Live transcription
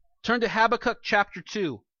Turn to Habakkuk chapter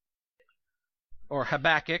 2, or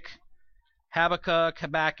Habakkuk,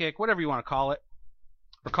 whatever you want to call it,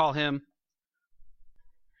 or call him.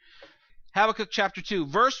 Habakkuk chapter 2,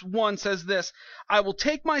 verse 1 says this: I will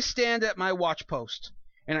take my stand at my watchpost,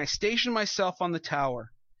 and I station myself on the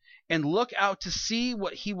tower, and look out to see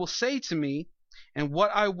what he will say to me, and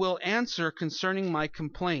what I will answer concerning my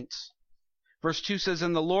complaints. Verse 2 says,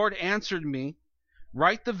 And the Lord answered me,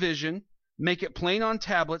 Write the vision, make it plain on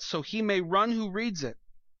tablets, so he may run who reads it.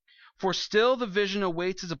 For still the vision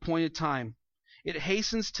awaits its appointed time. It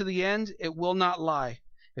hastens to the end, it will not lie.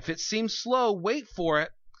 If it seems slow, wait for it.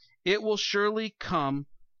 It will surely come,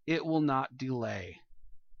 it will not delay.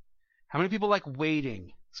 How many people like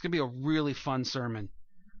waiting? It's going to be a really fun sermon.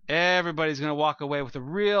 Everybody's going to walk away with a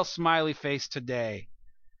real smiley face today.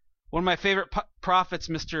 One of my favorite prophets,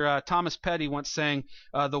 Mr. Thomas Petty, once sang,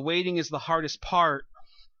 the waiting is the hardest part.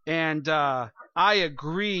 And I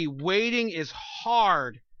agree, waiting is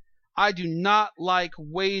hard. I do not like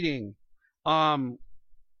waiting. I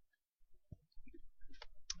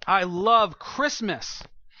love Christmas.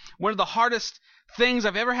 One of the hardest things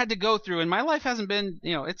I've ever had to go through, and my life hasn't been,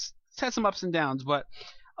 it's had some ups and downs, but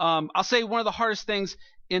I'll say one of the hardest things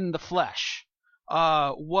in the flesh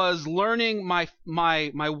was learning my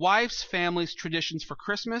wife's family's traditions for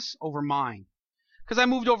Christmas over mine. Because I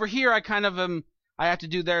moved over here, I have to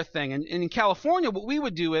do their thing. And in California, what we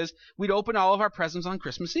would do is we'd open all of our presents on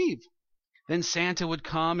Christmas Eve. Then Santa would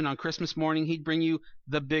come, and on Christmas morning, he'd bring you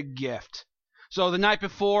the big gift. So the night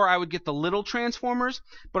before, I would get the little Transformers,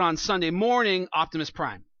 but on Sunday morning, Optimus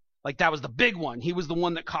Prime. Like, that was the big one. He was the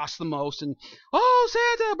one that cost the most. And, oh,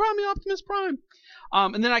 Santa brought me Optimus Prime.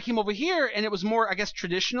 And then I came over here, and it was more, I guess,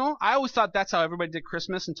 traditional. I always thought that's how everybody did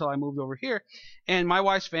Christmas until I moved over here. And my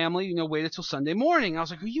wife's family, waited till Sunday morning. I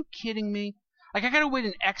was like, are you kidding me? Like, I got to wait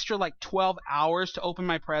an extra, 12 hours to open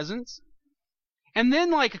my presents? And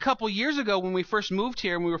then, a couple years ago, when we first moved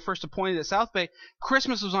here and we were first appointed at South Bay,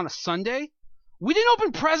 Christmas was on a Sunday. We didn't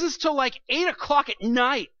open presents till 8 o'clock at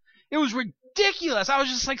night. It was ridiculous. I was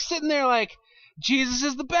just sitting there Jesus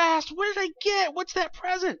is the best. What did I get? What's that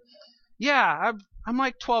present? Yeah,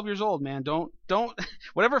 I'm 12 years old, man. Don't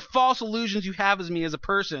whatever false illusions you have of me as a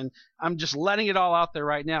person, I'm just letting it all out there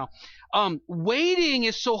right now. Waiting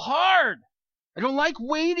is so hard. I don't like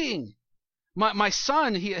waiting. My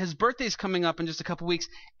son, his birthday's coming up in just a couple weeks.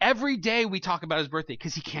 Every day we talk about his birthday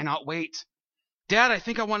because he cannot wait. Dad, I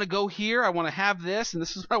think I want to go here. I want to have this, and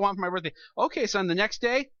this is what I want for my birthday. Okay, son, the next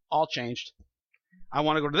day, all changed. I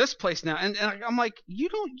want to go to this place now. And I'm like,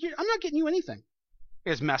 I'm not getting you anything.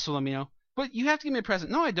 You guys mess with him, But you have to give me a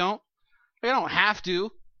present. No, I don't. I don't have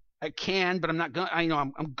to. I can, but I'm not gonna.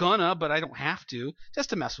 I'm gonna, but I don't have to. Just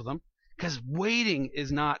to mess with them. Because waiting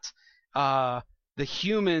is not the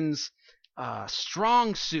human's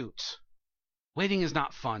strong suit. Waiting is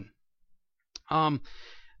not fun.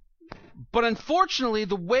 But unfortunately,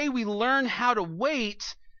 the way we learn how to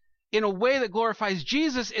wait in a way that glorifies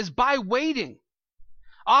Jesus is by waiting.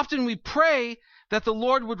 Often we pray that the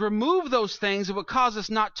Lord would remove those things that would cause us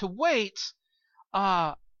not to wait,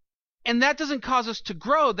 and that doesn't cause us to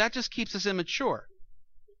grow. That just keeps us immature.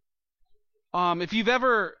 If you've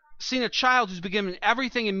ever seen a child who's been given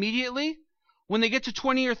everything immediately, when they get to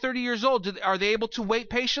 20 or 30 years old, are they able to wait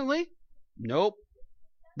patiently? Nope.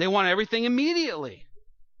 They want everything immediately.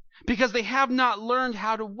 Because they have not learned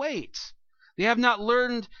how to wait. They have not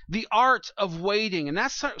learned the art of waiting. And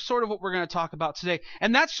that's sort of what we're going to talk about today.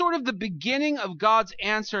 And that's sort of the beginning of God's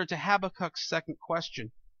answer to Habakkuk's second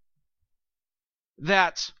question.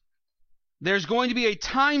 That there's going to be a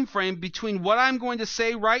time frame between what I'm going to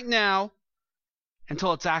say right now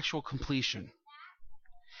until its actual completion.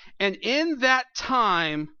 And in that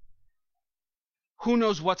time, who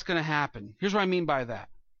knows what's going to happen? Here's what I mean by that.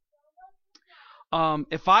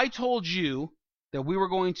 If I told you that we were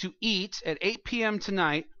going to eat at 8 p.m.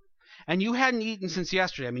 tonight, and you hadn't eaten since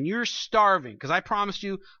yesterday, you're starving because I promised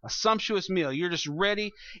you a sumptuous meal. You're just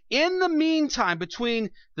ready. In the meantime, between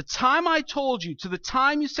the time I told you to the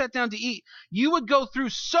time you sat down to eat, you would go through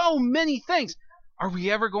so many things. Are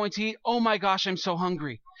we ever going to eat? Oh my gosh, I'm so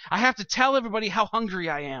hungry. I have to tell everybody how hungry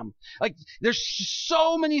I am. There's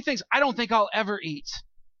so many things. I don't think I'll ever eat.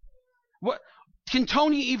 What? Can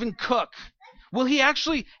Tony even cook? Will he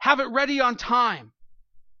actually have it ready on time?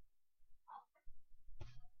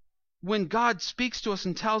 When God speaks to us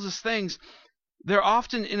and tells us things, they're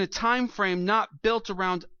often in a time frame not built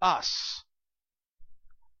around us.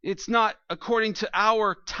 It's not according to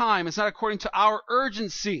our time. It's not according to our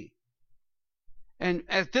urgency. And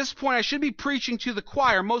at this point, I should be preaching to the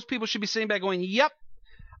choir. Most people should be sitting back going, yep,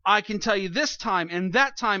 I can tell you this time and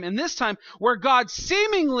that time and this time where God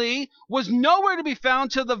seemingly was nowhere to be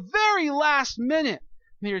found till the very last minute.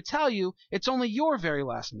 I'm here to tell you, it's only your very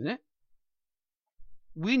last minute.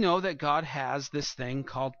 We know that God has this thing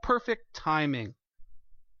called perfect timing.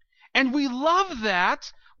 And we love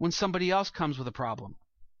that when somebody else comes with a problem.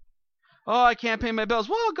 Oh, I can't pay my bills.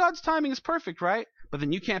 Well, God's timing is perfect, right? But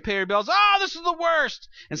then you can't pay your bills. Oh, this is the worst.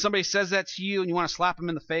 And somebody says that to you and you want to slap them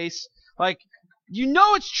in the face. Like, you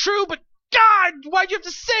know it's true, but God, why'd you have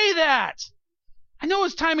to say that? I know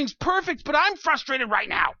his timing's perfect, but I'm frustrated right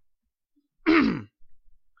now.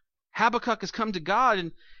 Habakkuk has come to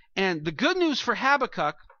God, and the good news for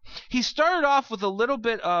Habakkuk, he started off with a little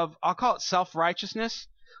bit of, I'll call it self-righteousness,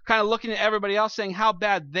 kind of looking at everybody else, saying how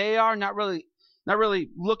bad they are, not really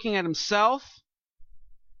looking at himself.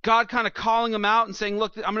 God kind of calling him out and saying,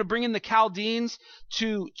 look, I'm going to bring in the Chaldeans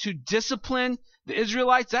to discipline the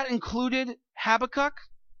Israelites. That included Habakkuk.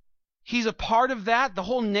 He's a part of that. The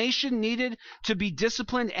whole nation needed to be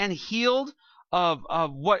disciplined and healed of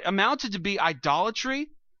what amounted to be idolatry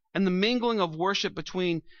and the mingling of worship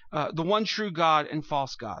between the one true God and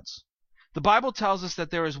false gods. The Bible tells us that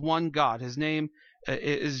there is one God. His name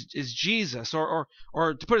is Jesus. Or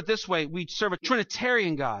to put it this way, we serve a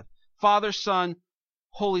Trinitarian God. Father, Son,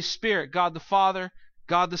 Holy Spirit. God the Father,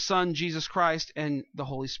 God the Son, Jesus Christ, and the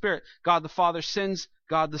Holy Spirit. God the Father sends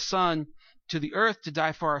God the Son to the earth to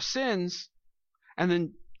die for our sins, and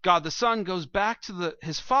then God the Son goes back to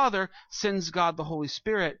his Father, sends God the Holy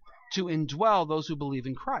Spirit to indwell those who believe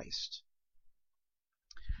in Christ.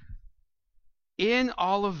 In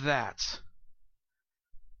all of that,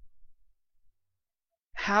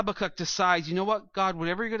 Habakkuk decides, you know what, God,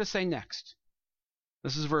 whatever you're going to say next.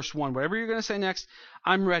 This is verse 1. Whatever you're going to say next,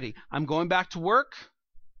 I'm ready. I'm going back to work.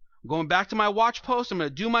 I'm going back to my watch post. I'm going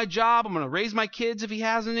to do my job. I'm going to raise my kids if he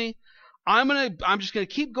has any. I'm just going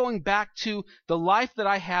to keep going back to the life that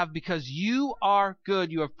I have because you are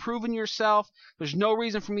good. You have proven yourself. There's no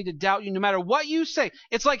reason for me to doubt you no matter what you say.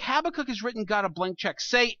 It's like Habakkuk has written God a blank check.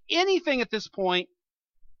 Say anything at this point,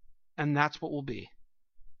 and that's what will be.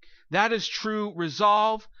 That is true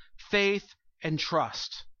resolve, faith, and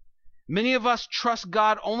trust. Many of us trust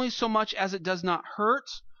God only so much as it does not hurt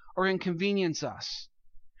or inconvenience us.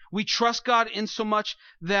 We trust God in so much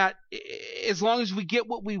that as long as we get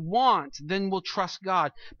what we want, then we'll trust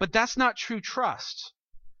God. But that's not true trust.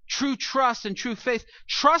 True trust and true faith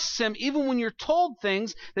trusts Him even when you're told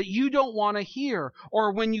things that you don't want to hear,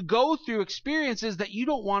 or when you go through experiences that you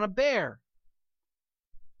don't want to bear.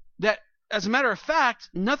 That, as a matter of fact,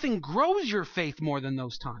 nothing grows your faith more than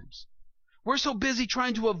those times. We're so busy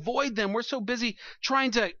trying to avoid them. We're so busy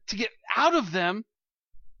trying to get out of them.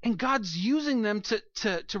 And God's using them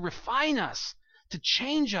to refine us, to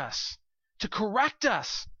change us, to correct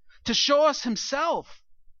us, to show us Himself.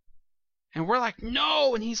 And we're like,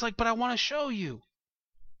 no. And He's like, but I want to show you.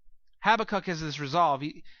 Habakkuk has this resolve.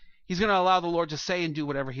 He's going to allow the Lord to say and do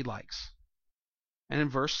whatever He likes. And in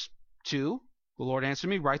verse 2, the Lord answered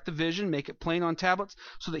me, write the vision, make it plain on tablets,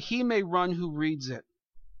 so that he may run who reads it.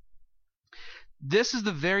 This is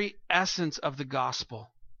the very essence of the gospel.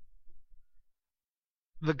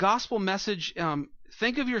 The gospel message,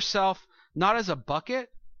 think of yourself not as a bucket,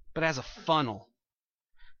 but as a funnel.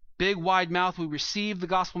 Big, wide mouth, we receive the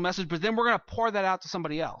gospel message, but then we're going to pour that out to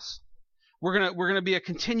somebody else. We're going to be a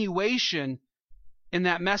continuation in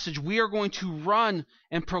that message. We are going to run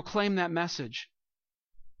and proclaim that message.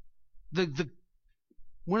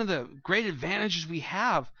 One of the great advantages we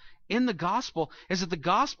have in the gospel is that the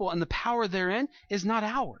gospel and the power therein is not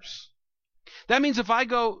ours. That means if I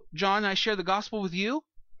go, John, and I share the gospel with you,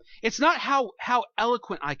 it's not how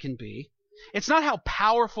eloquent I can be. It's not how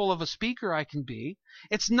powerful of a speaker I can be.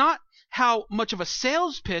 It's not how much of a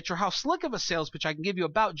sales pitch or how slick of a sales pitch I can give you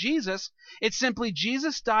about Jesus. It's simply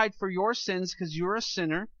Jesus died for your sins because you're a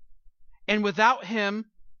sinner, and without Him,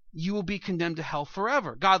 you will be condemned to hell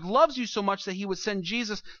forever. God loves you so much that He would send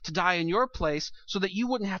Jesus to die in your place so that you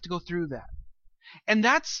wouldn't have to go through that. And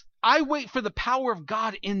I wait for the power of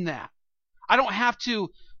God in that. I don't have to,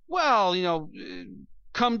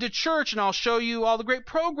 come to church and I'll show you all the great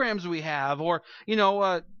programs we have, or,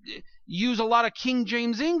 use a lot of King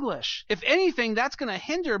James English. If anything, that's going to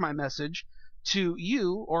hinder my message to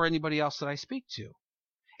you or anybody else that I speak to.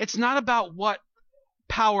 It's not about what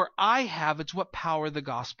power I have, it's what power the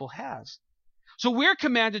gospel has. So we're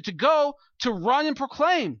commanded to go to run and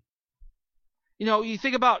proclaim. You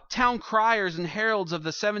think about town criers and heralds of the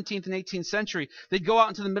 17th and 18th century. They'd go out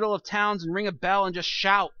into the middle of towns and ring a bell and just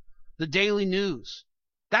shout the daily news.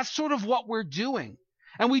 That's sort of what we're doing.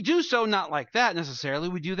 And we do so not like that necessarily.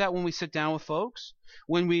 We do that when we sit down with folks,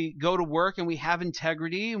 when we go to work and we have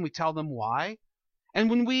integrity and we tell them why, and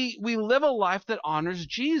when we live a life that honors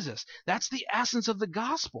Jesus. That's the essence of the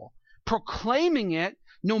gospel, proclaiming it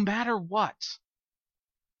no matter what.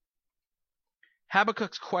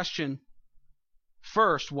 Habakkuk's question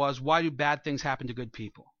first was, why do bad things happen to good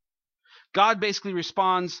people? God basically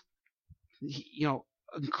responds,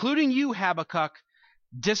 including you, Habakkuk,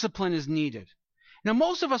 discipline is needed. Now,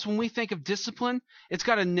 most of us, when we think of discipline, it's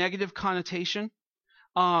got a negative connotation.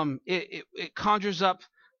 It conjures up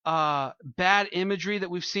bad imagery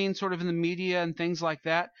that we've seen sort of in the media and things like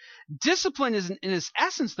that. Discipline is, in its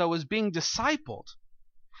essence, though, is being discipled.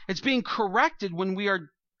 It's being corrected when we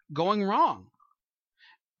are going wrong.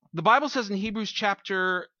 The Bible says in Hebrews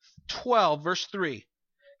chapter 12, verse 3,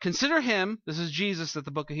 consider him, this is Jesus that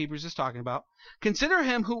the book of Hebrews is talking about, consider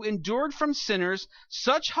him who endured from sinners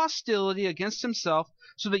such hostility against himself,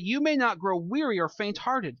 so that you may not grow weary or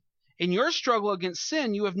faint-hearted. In your struggle against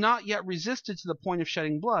sin, you have not yet resisted to the point of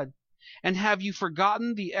shedding blood. And have you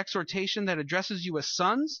forgotten the exhortation that addresses you as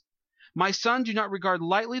sons? My son, do not regard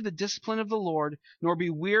lightly the discipline of the Lord, nor be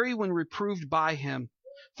weary when reproved by him.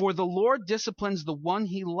 For the Lord disciplines the one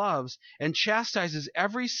he loves, and chastises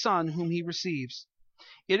every son whom he receives.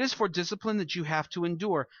 It is for discipline that you have to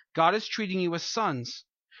endure. God is treating you as sons.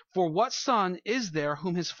 For what son is there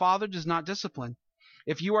whom his father does not discipline?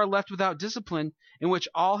 If you are left without discipline, in which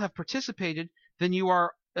all have participated, then you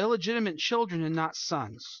are illegitimate children and not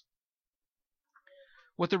sons.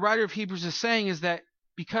 What the writer of Hebrews is saying is that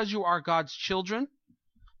because you are God's children,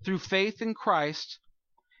 through faith in Christ,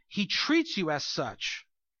 he treats you as such.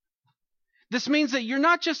 This means that you're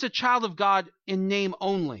not just a child of God in name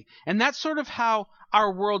only. And that's sort of how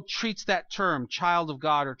our world treats that term, child of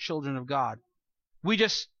God or children of God. We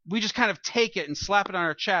just kind of take it and slap it on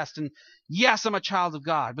our chest and, yes, I'm a child of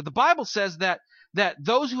God. But the Bible says that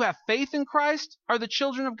those who have faith in Christ are the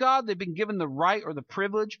children of God. They've been given the right or the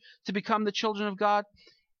privilege to become the children of God.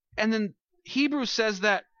 And then Hebrews says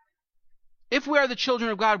that if we are the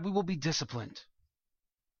children of God, we will be disciplined.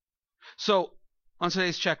 So, on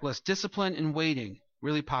today's checklist, discipline and waiting,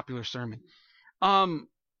 really popular sermon. But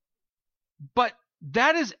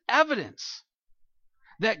that is evidence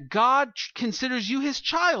that God considers you his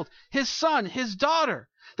child, his son, his daughter.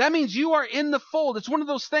 That means you are in the fold. It's one of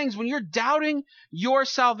those things when you're doubting your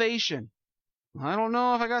salvation. I don't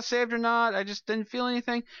know if I got saved or not. I just didn't feel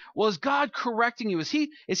anything. Well, is God correcting you? Is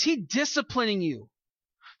he disciplining you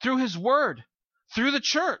through his word, through the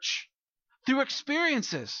church, through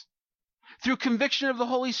experiences, through conviction of the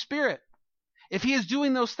Holy Spirit? If he is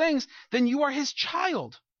doing those things, then you are his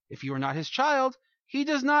child. If you are not his child, he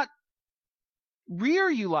does not rear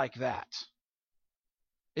you like that.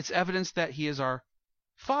 It's evidence that he is our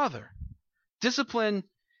Father. Discipline,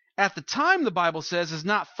 at the time, the Bible says, is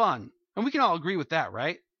not fun. And we can all agree with that,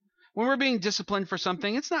 right? When we're being disciplined for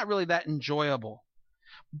something, it's not really that enjoyable.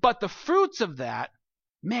 But the fruits of that,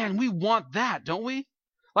 man, we want that, don't we?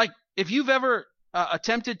 Like, if you've ever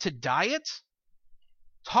attempted to diet, it's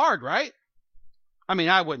hard, right? I mean,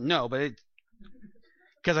 I wouldn't know, but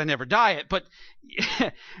because I never diet. But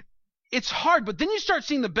it's hard, but then you start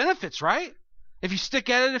seeing the benefits, right? If you stick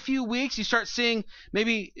at it a few weeks, you start seeing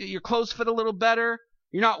maybe your clothes fit a little better.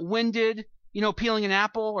 You're not winded, peeling an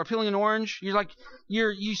apple or peeling an orange.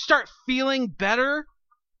 You start feeling better.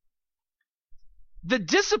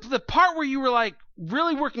 The part where you were like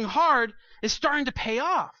really working hard is starting to pay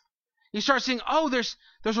off. You start seeing, there's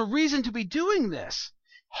a reason to be doing this.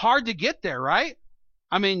 Hard to get there, right?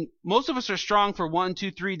 I mean, most of us are strong for 1, 2,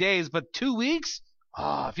 3 days, but 2 weeks?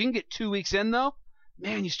 If you can get 2 weeks in, though,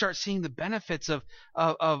 man, you start seeing the benefits of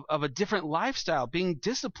a different lifestyle, being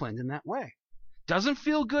disciplined in that way. Doesn't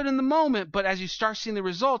feel good in the moment, but as you start seeing the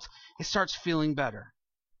results, it starts feeling better.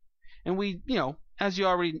 And we, as you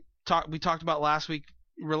already we talked about last week,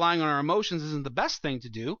 relying on our emotions isn't the best thing to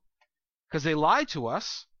do because they lie to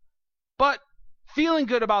us, but feeling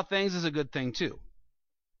good about things is a good thing too.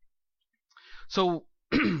 So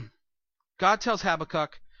God tells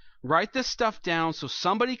Habakkuk, write this stuff down so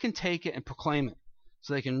somebody can take it and proclaim it.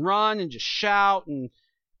 So they can run and just shout and,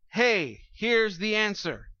 hey, here's the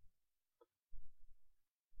answer.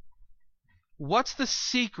 What's the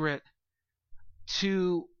secret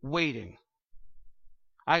to waiting?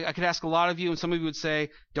 I could ask a lot of you, and some of you would say,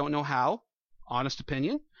 don't know how. Honest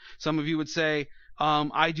opinion. Some of you would say,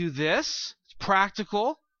 I do this. It's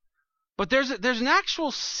practical. But there's an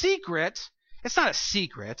actual secret. It's not a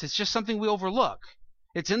secret. It's just something we overlook.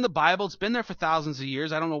 It's in the Bible. It's been there for thousands of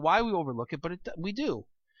years. I don't know why we overlook it, but we do.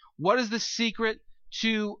 What is the secret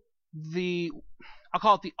to the I'll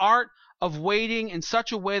call it the art of waiting in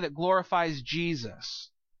such a way that glorifies Jesus?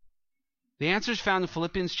 The answer is found in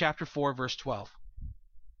Philippians chapter 4, verse 12.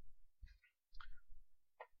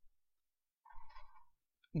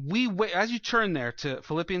 As you turn there to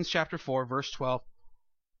Philippians chapter 4, verse 12,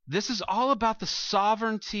 this is all about the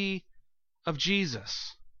sovereignty of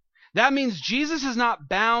Jesus. That means Jesus is not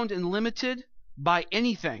bound and limited by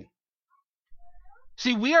anything.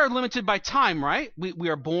 See, we are limited by time, right? We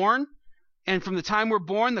are born, and from the time we're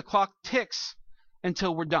born, the clock ticks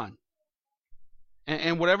until we're done.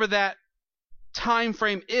 And whatever that time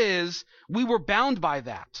frame is, we were bound by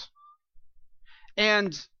that.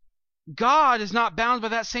 And God is not bound by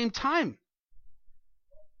that same time.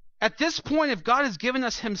 At this point, if God has given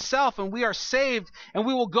us himself and we are saved and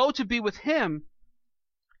we will go to be with him,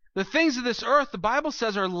 the things of this earth, the Bible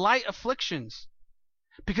says, are light afflictions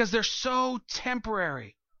because they're so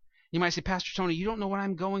temporary. You might say, Pastor Tony, you don't know what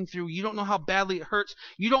I'm going through. You don't know how badly it hurts.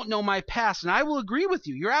 You don't know my past. And I will agree with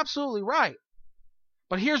you. You're absolutely right.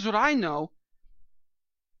 But here's what I know.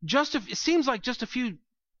 It seems like just a few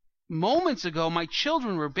moments ago, my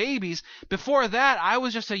children were babies. Before that, I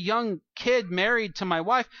was just a young kid married to my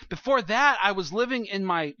wife. Before that, I was living in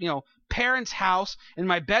my, parents' house in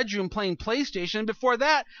my bedroom playing PlayStation. And before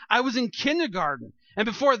that, I was in kindergarten. And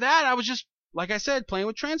before that, I was just, like I said, playing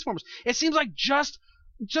with Transformers. It seems like just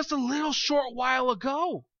a little short while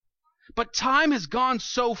ago. But time has gone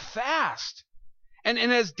so fast. And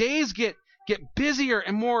as days get busier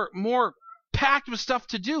and more packed with stuff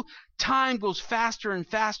to do, time goes faster and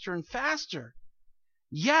faster and faster.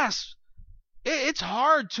 Yes, it's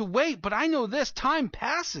hard to wait, but I know this, time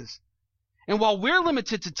passes. And while we're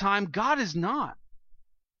limited to time, God is not.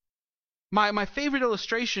 My favorite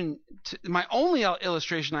illustration, my only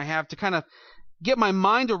illustration I have to kind of get my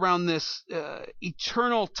mind around this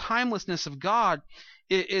eternal timelessness of God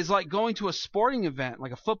is like going to a sporting event,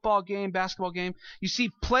 like a football game, basketball game. You see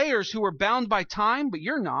players who are bound by time, but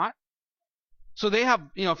you're not. So they have,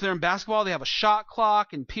 if they're in basketball, they have a shot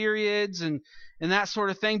clock and periods and that sort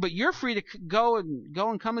of thing. But you're free to go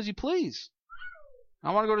and come as you please.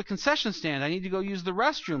 I want to go to the concession stand. I need to go use the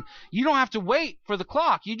restroom. You don't have to wait for the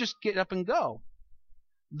clock. You just get up and go.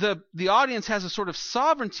 The audience has a sort of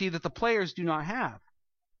sovereignty that the players do not have.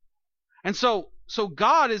 And so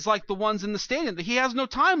God is like the ones in the stadium. He has no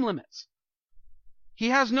time limits. He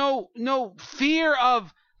has no fear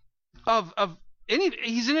of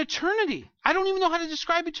he's in eternity. I don't even know how to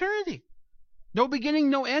describe eternity. No beginning,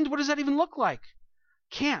 no end. What does that even look like?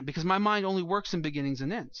 Can't, because my mind only works in beginnings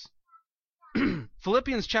and ends.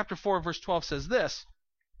 Philippians chapter 4, verse 12 says this: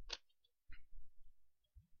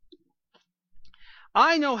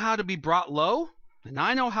 I know how to be brought low, and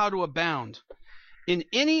I know how to abound. In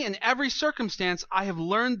any and every circumstance, I have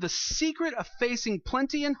learned the secret of facing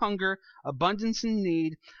plenty and hunger, abundance and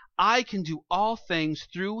need. I can do all things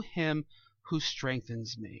through him who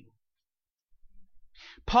strengthens me.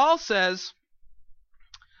 Paul says,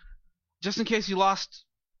 just in case you lost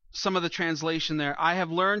some of the translation there, I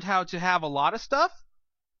have learned how to have a lot of stuff,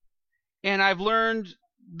 and I've learned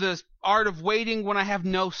the art of waiting when I have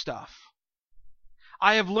no stuff.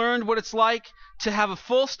 I have learned what it's like to have a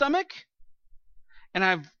full stomach, and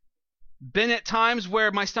I've been at times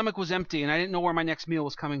where my stomach was empty and I didn't know where my next meal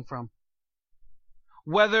was coming from.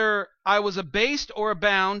 Whether I was abased or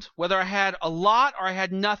abound, whether I had a lot or I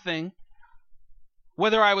had nothing,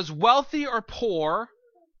 whether I was wealthy or poor,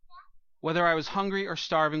 whether I was hungry or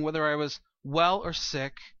starving, whether I was well or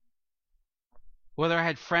sick, whether I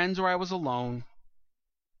had friends or I was alone,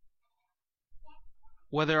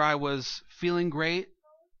 whether I was feeling great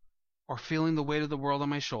or feeling the weight of the world on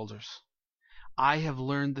my shoulders, I have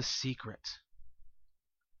learned the secret.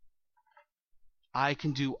 I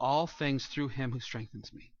can do all things through him who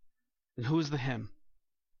strengthens me. And who is the him?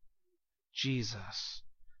 Jesus.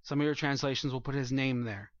 Some of your translations will put his name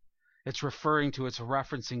there. It's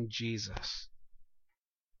referencing Jesus.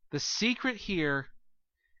 The secret here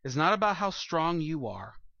is not about how strong you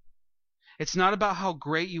are. It's not about how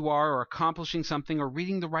great you are or accomplishing something or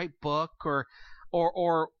reading the right book or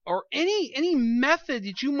any method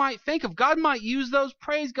that you might think of. God might use those.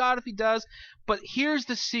 Praise God if he does. But here's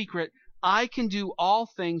the secret. I can do all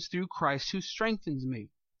things through Christ who strengthens me.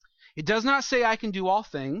 It does not say I can do all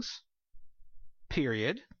things,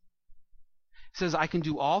 period. It says I can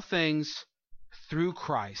do all things through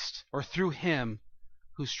Christ or through him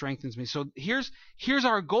who strengthens me. So here's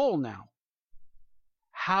our goal now.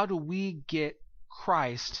 How do we get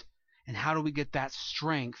Christ and how do we get that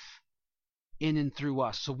strength in and through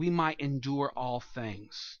us so we might endure all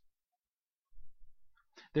things?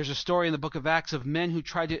 There's a story in the book of Acts of men who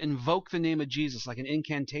tried to invoke the name of Jesus like an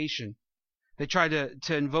incantation. They tried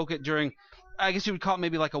to invoke it during, I guess you would call it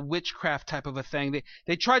maybe like a witchcraft type of a thing.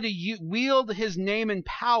 They tried to wield his name and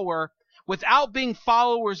power without being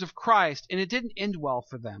followers of Christ, and it didn't end well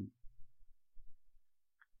for them.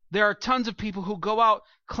 There are tons of people who go out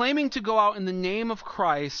claiming to go out in the name of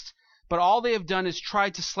Christ, but all they have done is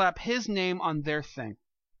tried to slap his name on their thing.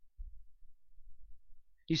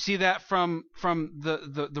 You see that from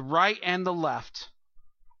the right and the left.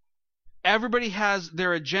 Everybody has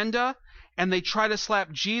their agenda, and they try to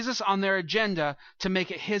slap Jesus on their agenda to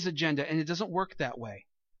make it his agenda, and it doesn't work that way.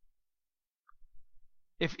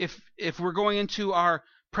 If we're going into our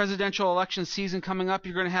presidential election season coming up,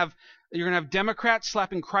 you're going to have Democrats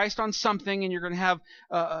slapping Christ on something, and you're going to have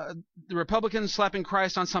the Republicans slapping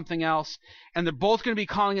Christ on something else, and they're both going to be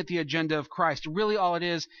calling it the agenda of Christ. Really, all it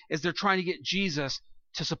is they're trying to get Jesus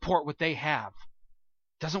to support what they have.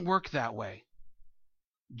 It doesn't work that way.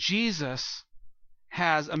 Jesus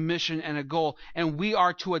has a mission and a goal, and we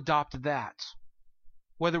are to adopt that.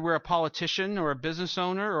 Whether we're a politician or a business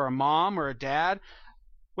owner or a mom or a dad,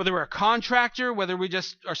 whether we're a contractor, whether we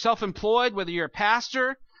just are self-employed, whether you're a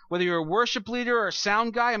pastor, whether you're a worship leader or a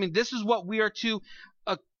sound guy, I mean, this is what we are to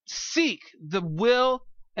seek, the will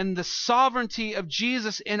and the sovereignty of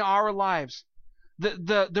Jesus in our lives.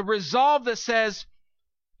 The resolve that says,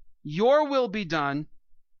 your will be done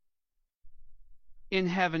in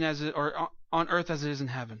heaven or on earth as it is in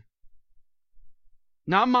heaven.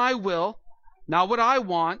 Not my will, not what I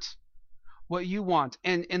want, what you want.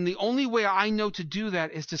 And the only way I know to do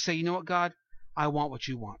that is to say, you know what, God, I want what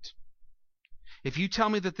you want. If you tell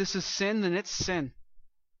me that this is sin, then it's sin.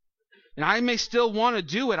 And I may still want to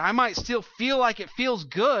do it. I might still feel like it feels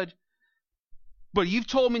good, but you've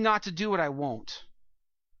told me not to do it, I won't.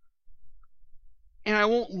 And I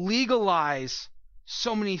won't legalize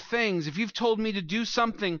so many things. If you've told me to do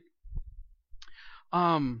something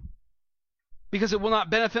because it will not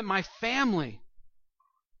benefit my family.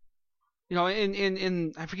 You know,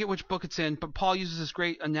 in I forget which book it's in, but Paul uses this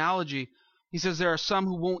great analogy. He says there are some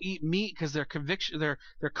who won't eat meat because their conviction, their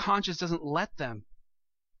conscience doesn't let them.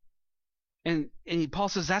 And Paul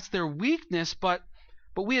says that's their weakness, but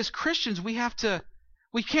we as Christians, we can't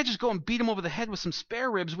just go and beat them over the head with some spare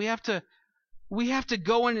ribs. We have to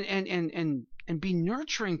go in and be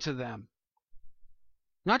nurturing to them.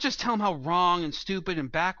 Not just tell them how wrong and stupid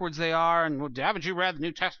and backwards they are, and, well, haven't you read the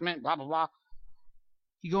New Testament, blah, blah, blah.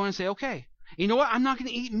 You go in and say, okay, you know what? I'm not going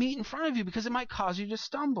to eat meat in front of you because it might cause you to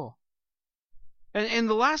stumble. And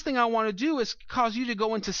the last thing I want to do is cause you to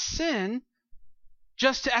go into sin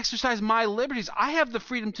just to exercise my liberties. I have the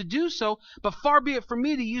freedom to do so, but far be it from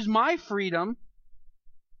me to use my freedom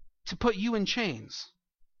to put you in chains.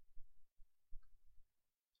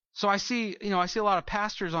 So I see a lot of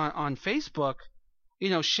pastors on Facebook,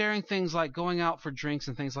 sharing things like going out for drinks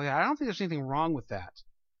and things like that. I don't think there's anything wrong with that.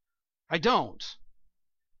 I don't.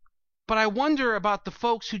 But I wonder about the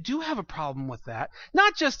folks who do have a problem with that.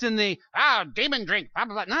 Not just in the, demon drink, blah,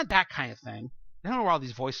 blah, blah, not that kind of thing. I don't know where all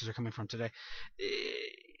these voices are coming from today.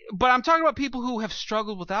 But I'm talking about people who have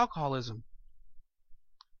struggled with alcoholism,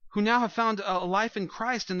 who now have found a life in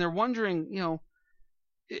Christ, and they're wondering,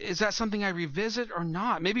 is that something I revisit or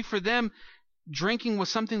not? Maybe for them, drinking was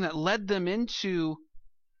something that led them into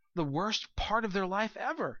the worst part of their life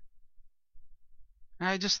ever. And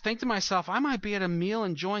I just think to myself, I might be at a meal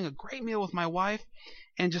enjoying a great meal with my wife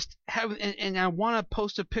and just and I want to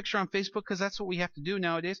post a picture on Facebook because that's what we have to do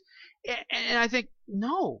nowadays. And I think,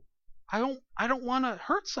 no, I don't want to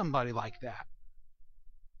hurt somebody like that.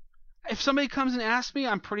 If somebody comes and asks me,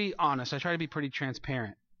 I'm pretty honest. I try to be pretty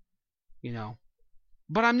transparent,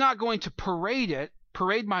 But I'm not going to parade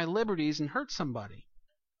my liberties and hurt somebody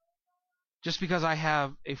just because I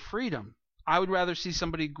have a freedom. I would rather see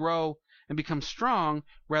somebody grow and become strong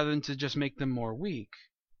rather than to just make them more weak.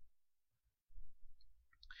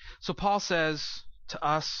 So Paul says to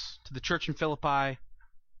us, to the church in Philippi,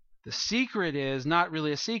 the secret is not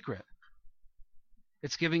really a secret.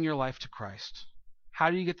 It's giving your life to Christ.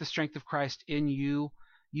 How do you get the strength of Christ in you?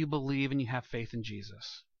 You believe and you have faith in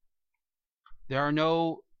Jesus. There are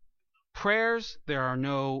no prayers. There are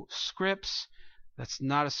no scripts. That's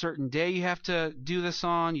not a certain day you have to do this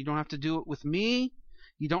on. You don't have to do it with me.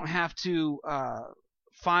 You don't have to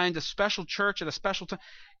find a special church at a special time.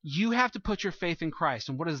 You have to put your faith in Christ.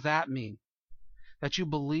 And what does that mean? That you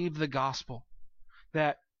believe the gospel.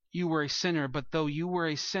 That you were a sinner, but though you were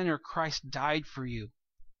a sinner, Christ died for you.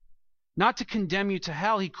 Not to condemn you to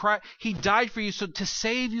hell. He died for you so to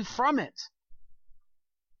save you from it.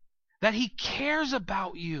 That He cares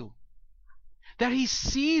about you. That He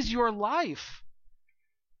sees your life.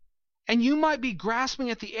 And you might be grasping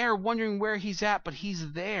at the air wondering where He's at, but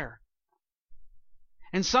He's there.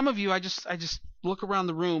 And some of you, I just look around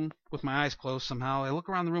the room with my eyes closed somehow. I look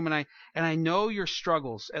around the room and I know your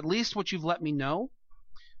struggles, at least what you've let me know.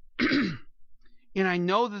 And I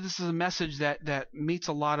know that this is a message that meets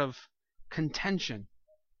a lot of contention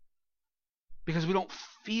because we don't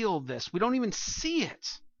feel this. We don't even see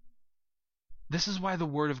it. This is why the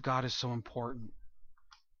Word of God is so important.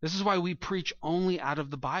 This is why we preach only out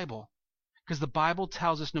of the Bible. Because the Bible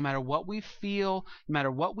tells us no matter what we feel, no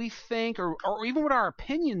matter what we think, or even what our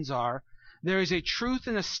opinions are, there is a truth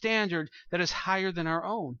and a standard that is higher than our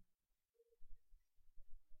own.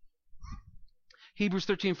 Hebrews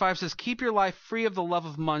 13:5 says, keep your life free of the love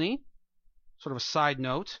of money, sort of a side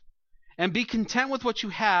note, and be content with what you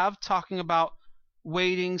have, talking about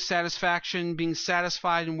waiting, satisfaction, being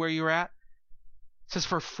satisfied in where you're at. It says,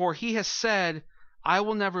 for he has said, I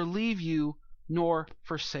will never leave you nor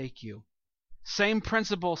forsake you. Same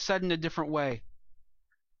principle said in a different way.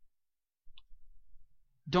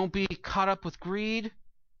 Don't be caught up with greed.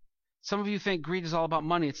 Some of you think greed is all about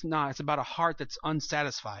money. It's not. It's about a heart that's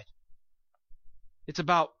unsatisfied. It's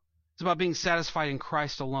about being satisfied in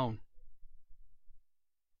Christ alone.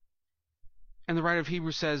 And the writer of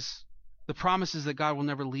Hebrews says, the promise is that God will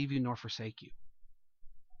never leave you nor forsake you.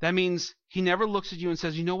 That means he never looks at you and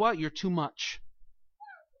says, you know what, you're too much.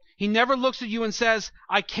 He never looks at you and says,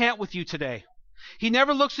 I can't with you today. He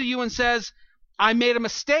never looks at you and says, I made a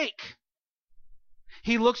mistake.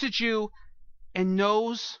 He looks at you and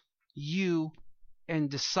knows you and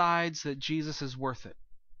decides that Jesus is worth it.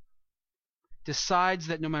 Decides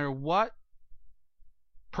that no matter what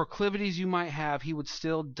proclivities you might have, he would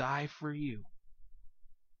still die for you.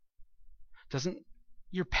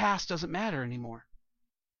 Your past doesn't matter anymore.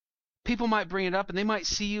 People might bring it up and they might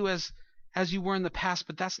see you as you were in the past,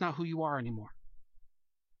 but that's not who you are anymore.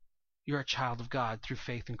 You're a child of God through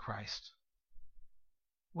faith in Christ.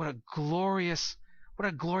 What a glorious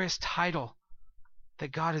title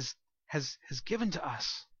that God has given to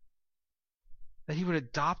us. That he would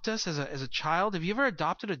adopt us as a child. Have you ever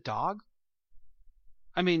adopted a dog?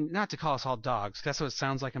 I mean, not to call us all dogs. That's what it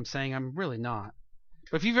sounds like I'm saying. I'm really not.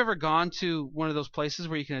 But if you've ever gone to one of those places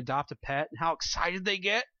where you can adopt a pet and how excited they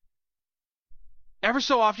get, ever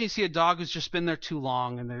so often you see a dog who's just been there too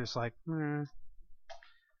long and they're just like,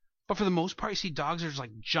 But for the most part, you see dogs are just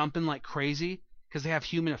like jumping like crazy because they have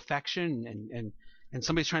human affection and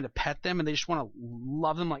somebody's trying to pet them and they just want to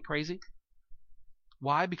love them like crazy.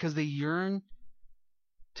 Why? Because they yearn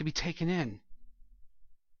to be taken in.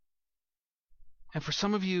 And for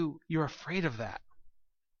some of you, you're afraid of that.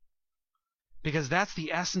 Because that's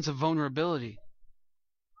the essence of vulnerability.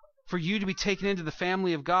 For you to be taken into the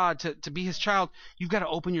family of God, to be his child, you've got to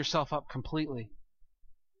open yourself up completely.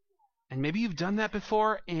 And maybe you've done that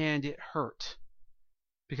before and it hurt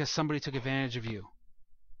because somebody took advantage of you.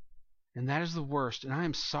 And that is the worst. And I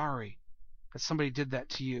am sorry that somebody did that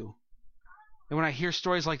to you. And when I hear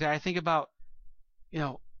stories like that, I think about,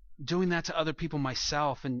 doing that to other people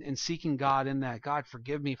myself and seeking God in that. God,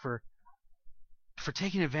 forgive me for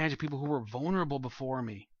taking advantage of people who were vulnerable before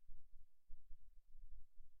me.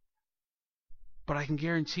 But I can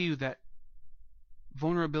guarantee you that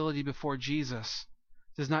vulnerability before Jesus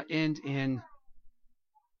does not end in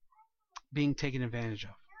being taken advantage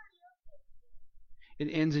of. It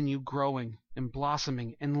ends in you growing and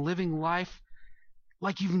blossoming and living life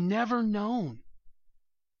like you've never known.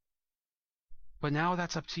 But now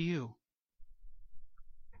that's up to you.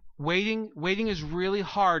 Waiting is really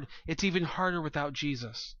hard. It's even harder without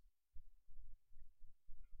Jesus.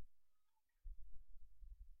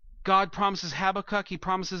 God promises Habakkuk, he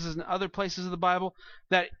promises in other places of the Bible,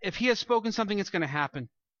 that if he has spoken something, it's going to happen.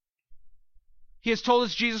 He has told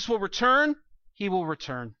us Jesus will return, he will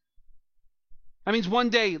return. That means one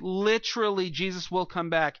day, literally, Jesus will come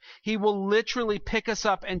back. He will literally pick us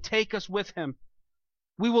up and take us with him.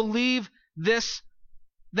 We will leave this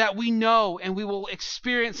that we know, and we will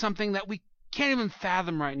experience something that we can't even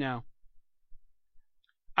fathom right now.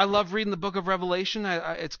 I love reading the book of Revelation.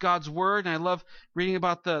 It's God's Word, and I love reading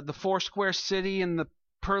about the four-square city and the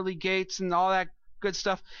pearly gates and all that good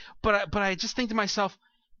stuff. But I just think to myself,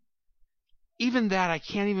 even that I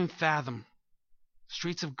can't even fathom.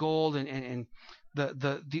 Streets of gold and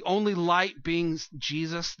the only light being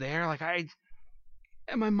Jesus there.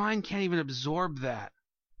 And my mind can't even absorb that.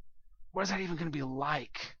 What is that even going to be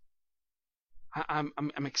like? I'm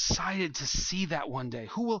excited to see that one day.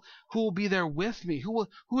 Who will be there with me? Who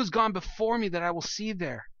has gone before me that I will see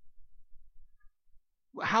there?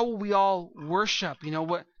 How will we all worship?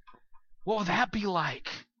 What will that be like?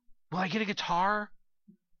 Will I get a guitar?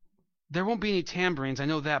 There won't be any tambourines, I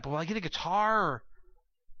know that, but will I get a guitar?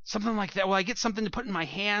 Something like that. Will I get something to put in my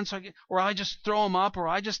hand, or I just throw them up, or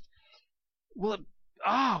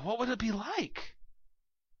what would it be like?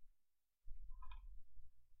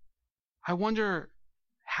 I wonder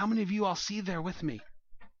how many of you I'll see there with me.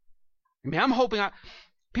 I mean, I'm hoping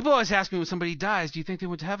people always ask me when somebody dies, do you think they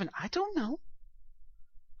went to heaven? I don't know.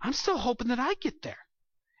 I'm still hoping that I get there.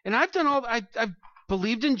 And I've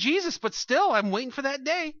believed in Jesus, but still I'm waiting for that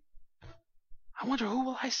day. I wonder, who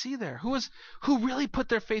will I see there? Who really put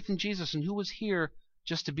their faith in Jesus, and who was here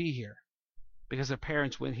just to be here because their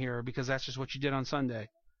parents went here, or because that's just what you did on Sunday.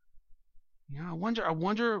 I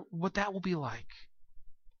wonder what that will be like.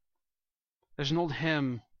 There's an old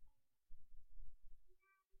hymn,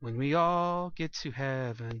 when we all get to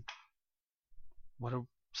heaven. How's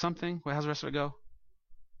the rest of it go?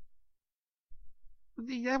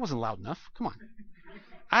 That wasn't loud enough. Come on.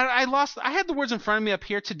 I had the words in front of me up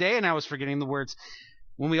here today, and I was forgetting the words.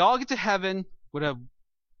 When we all get to heaven, what a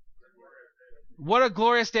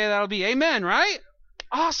glorious day that'll be. Amen, right?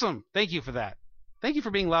 Awesome. Thank you for that. Thank you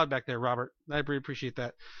for being loud back there, Robert. I really appreciate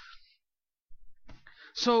that.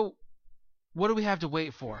 So, what do we have to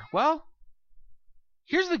wait for? Well,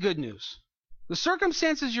 here's the good news. The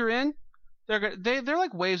circumstances you're in, they're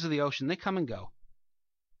like waves of the ocean. They come and go.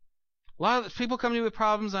 A lot of people come to me with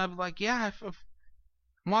problems, and I'm like, I'm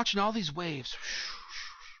watching all these waves.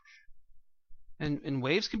 And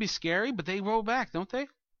waves can be scary, but they roll back, don't they?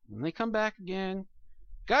 And they come back again.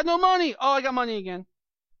 Got no money. Oh, I got money again.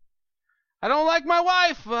 I don't like my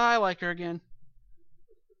wife. Oh, I like her again.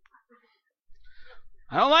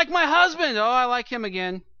 I don't like my husband. Oh, I like him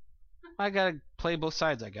again. I got to play both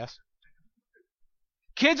sides, I guess.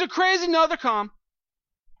 Kids are crazy. No, they're calm.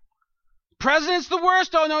 President's the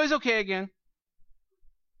worst. Oh, no, he's okay again.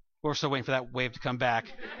 We're still waiting for that wave to come back.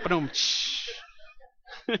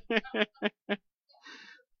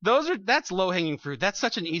 That's low-hanging fruit. That's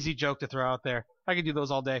such an easy joke to throw out there. I could do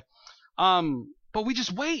those all day. But we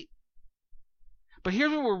just wait. But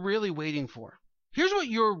here's what we're really waiting for. Here's what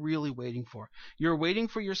you're really waiting for. You're waiting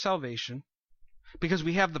for your salvation, because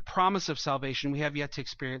we have the promise of salvation. We have yet to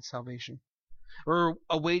experience salvation. We're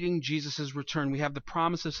awaiting Jesus' return. We have the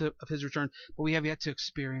promises of his return, but we have yet to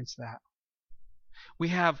experience that.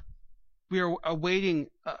 We are awaiting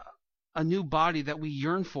a new body that we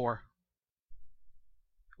yearn for.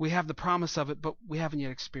 We have the promise of it, but we haven't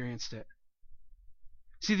yet experienced it.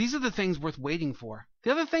 See, these are the things worth waiting for.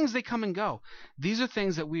 The other things, they come and go. These are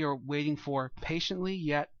things that we are waiting for patiently,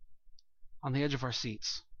 yet on the edge of our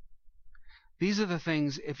seats. These are the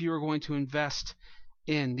things, if you are going to invest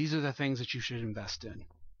in, these are the things that you should invest in.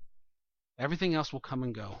 Everything else will come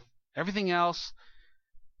and go. Everything else,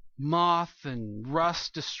 moth and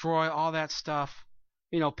rust, destroy, all that stuff.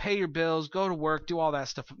 Pay your bills, go to work, do all that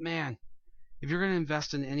stuff. But man, if you're going to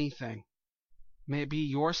invest in anything, may it be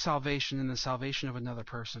your salvation and the salvation of another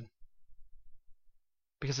person.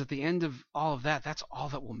 Because at the end of all of that, that's all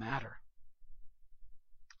that will matter.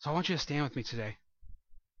 So I want you to stand with me today.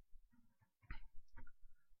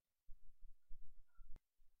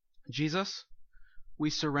 Jesus,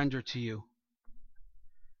 we surrender to you.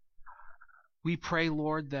 We pray,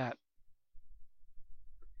 Lord, that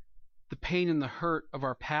the pain and the hurt of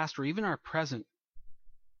our past, or even our present,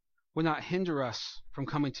 would not hinder us from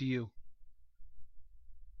coming to you.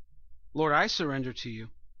 Lord, I surrender to you.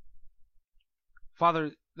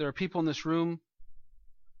 Father, there are people in this room.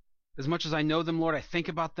 As much as I know them, Lord, I think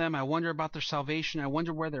about them. I wonder about their salvation. I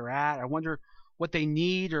wonder where they're at. I wonder what they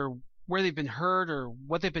need, or where they've been hurt, or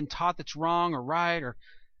what they've been taught that's wrong or right, or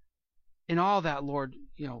in all that, Lord,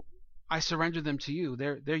 I surrender them to you.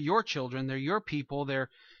 They're your children. They're your people. They're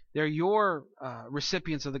your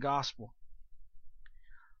recipients of the gospel.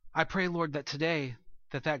 I pray, Lord, that today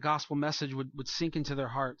that gospel message would sink into their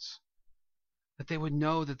hearts, that they would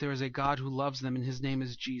know that there is a God who loves them, and his name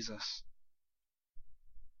is Jesus.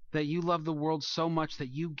 That you love the world so much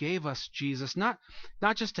that you gave us Jesus, not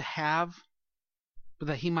just to have, but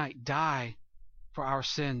that he might die for our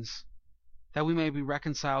sins, that we may be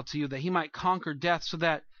reconciled to you, that he might conquer death, so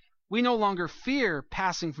that we no longer fear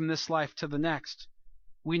passing from this life to the next.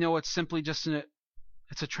 We know it's simply just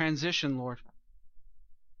it's a transition, Lord.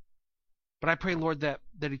 But I pray, Lord, that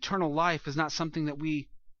eternal life is not something that we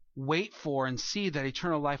wait for and see, that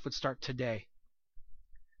eternal life would start today.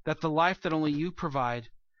 That the life that only you provide,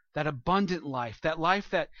 that abundant life, that life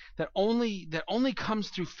that only comes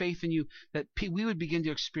through faith in you, that we would begin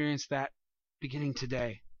to experience that beginning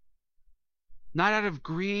today. Not out of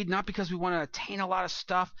greed, not because we want to attain a lot of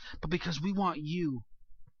stuff, but because we want you.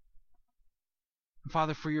 And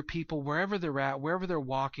Father, for your people, wherever they're at, wherever they're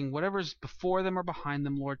walking, whatever's before them or behind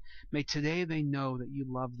them, Lord, may today they know that you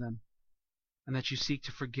love them. and that you seek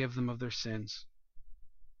to forgive them of their sins.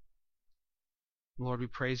 Lord, we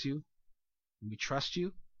praise you, and we trust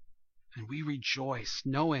you, and we rejoice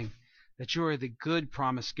knowing that you are the good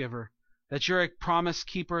promise giver, that you're a promise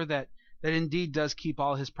keeper that indeed does keep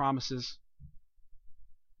all his promises.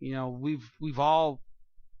 You know, we've all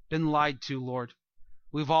been lied to, Lord.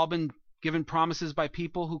 We've all been given promises by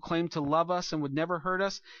people who claim to love us and would never hurt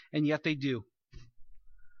us, and yet they do.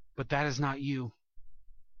 But that is not you.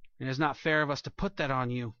 And it is not fair of us to put that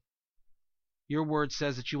on you. Your word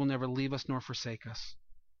says that you will never leave us nor forsake us.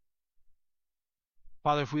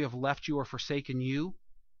 Father, if we have left you or forsaken you,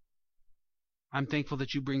 I'm thankful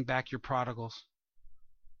that you bring back your prodigals,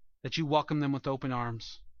 that you welcome them with open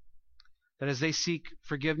arms, that as they seek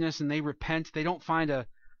forgiveness and they repent, they don't find a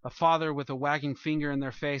father with a wagging finger in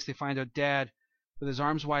their face. They find a dad with his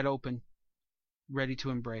arms wide open, ready to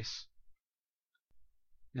embrace.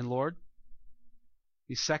 And Lord,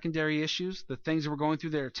 these secondary issues, the things that we're going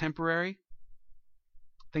through that are temporary,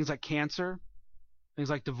 things like cancer, things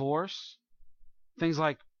like divorce, things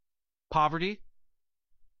like poverty,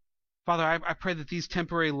 Father, I pray that these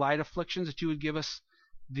temporary light afflictions, that you would give us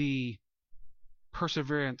the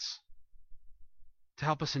perseverance to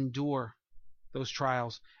help us endure those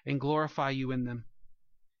trials and glorify you in them.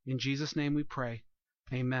 In Jesus' name we pray.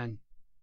 Amen.